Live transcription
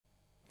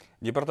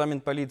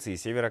Департамент полиции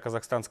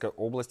Северо-Казахстанской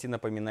области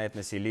напоминает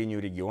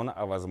населению региона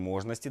о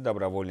возможности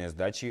добровольной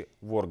сдачи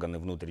в органы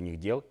внутренних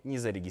дел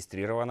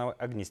незарегистрированного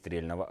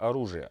огнестрельного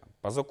оружия.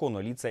 По закону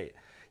лица,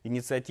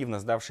 инициативно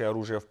сдавшие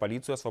оружие в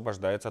полицию,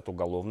 освобождаются от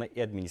уголовной и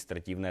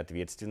административной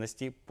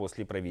ответственности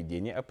после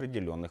проведения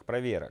определенных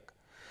проверок.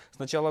 С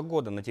начала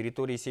года на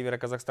территории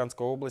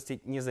Северо-Казахстанской области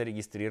не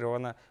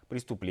зарегистрировано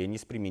преступлений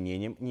с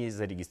применением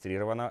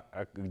незарегистрированного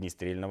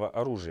огнестрельного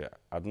оружия.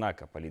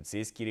 Однако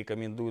полицейские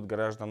рекомендуют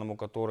гражданам, у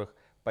которых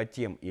по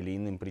тем или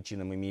иным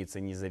причинам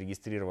имеется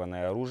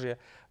незарегистрированное оружие,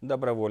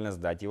 добровольно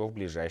сдать его в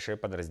ближайшее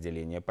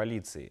подразделение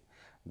полиции.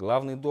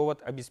 Главный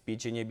довод –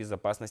 обеспечение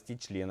безопасности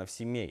членов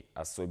семей,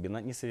 особенно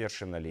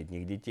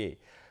несовершеннолетних детей.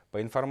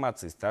 По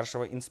информации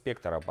старшего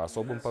инспектора по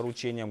особым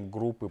поручениям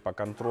группы по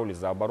контролю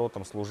за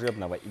оборотом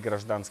служебного и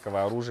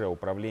гражданского оружия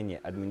Управления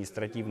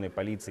административной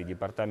полиции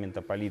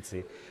Департамента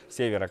полиции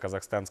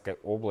Северо-Казахстанской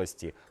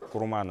области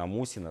Курмана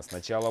Мусина, с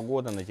начала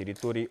года на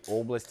территории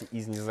области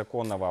из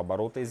незаконного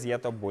оборота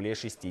изъято более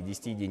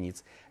 60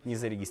 единиц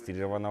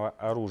незарегистрированного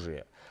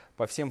оружия.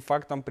 По всем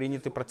фактам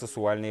приняты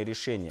процессуальные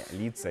решения.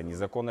 Лица,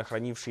 незаконно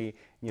хранившие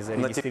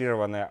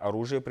незарегистрированное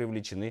оружие,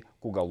 привлечены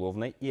к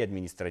уголовной и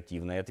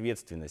административной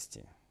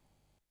ответственности.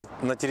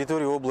 На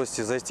территории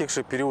области за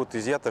истекший период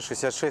изъято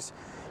 66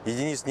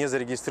 единиц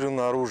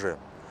незарегистрированного оружия.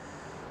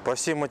 По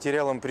всем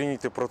материалам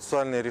приняты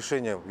процессуальные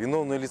решения.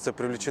 Виновные лица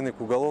привлечены к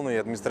уголовной и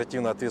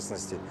административной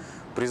ответственности.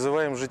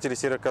 Призываем жителей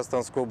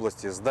Северо-Казахстанской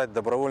области сдать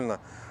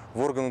добровольно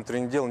в органы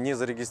внутренних дел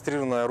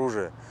незарегистрированное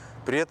оружие.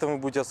 При этом вы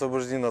будете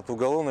освобождены от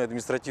уголовной и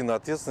административной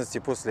ответственности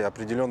после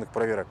определенных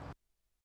проверок.